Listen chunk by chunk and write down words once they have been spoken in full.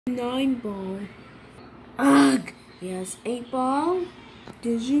9 ball. Ugh! Yes, 8 ball.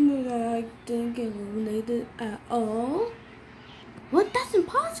 Did you know that I didn't get eliminated at all? What? That's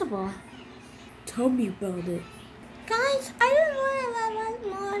impossible. Tell me about it. Guys, I don't want to love us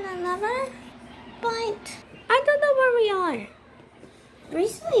more than ever, but I don't know where we are.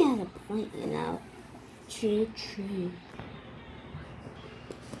 Recently had a point, you know. True.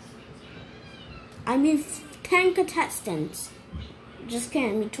 I mean, 10 contestants. Just kidding,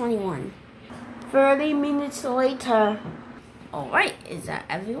 I mean 21. 30 minutes later. Alright, is that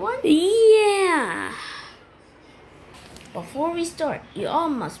everyone? Yeah! Before we start, you all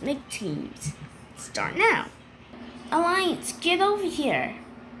must make teams. Start now. Alliance, get over here.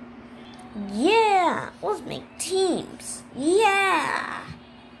 Yeah, let's make teams. Yeah.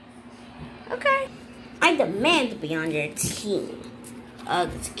 Okay. I demand to be on your team.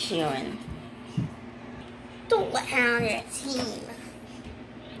 It's Kieran. Don't let her on your team.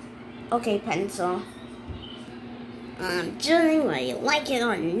 Okay, Pencil. I'm judging whether you like it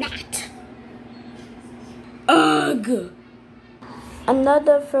or not. Ugh!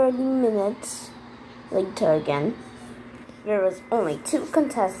 Another 30 minutes later again. There was only 2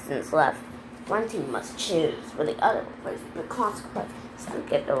 contestants left. One team must choose for the other person. The consequence is to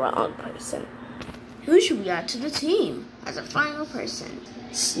get the wrong person. Who should we add to the team? As a final person,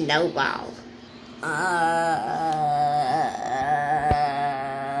 Snowball.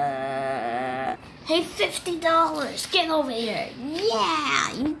 Hey, $50! Get over here!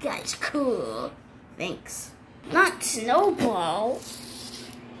 Yeah, you guys cool. Thanks. Not Snowball.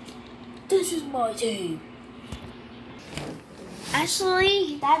 This is my team.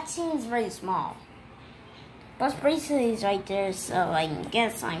 Actually, that team's very small. But Bracelet is right there, so I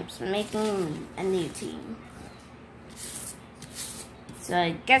guess I'm making a new team. So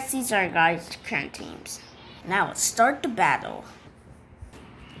I guess these are guys' current teams. Now let's start the battle.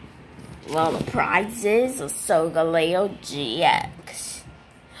 Well, the prize is a solgaleo GX.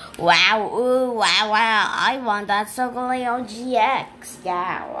 Wow, ooh, wow, I want that solgaleo GX.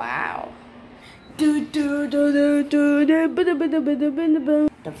 Yeah, wow.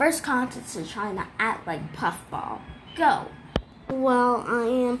 The first contest is trying to act like puffball. Go. Well, I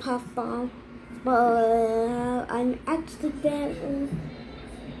am puffball, but I'm actually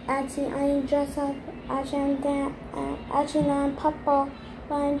I dress up. Actually, I'm puffball,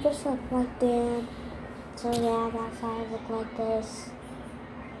 but I'm dressed up like that. So yeah, that's how I look like this.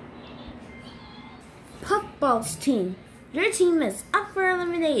 Puffball's team. Your team is up for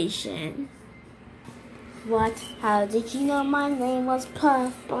elimination. What? How did you know my name was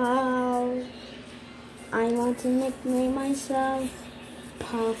Puffball? I want to nickname myself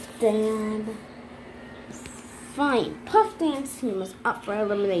Puff Dan. Fine, Puff Dan's team is up for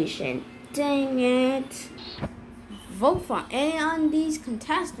elimination. Dang it. Vote for any of these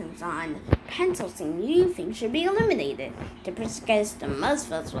contestants on Pencil's team you think should be eliminated. The person gets the most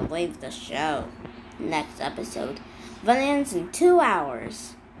votes will leave the show. Next episode, ends in 2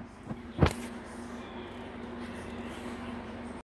 hours.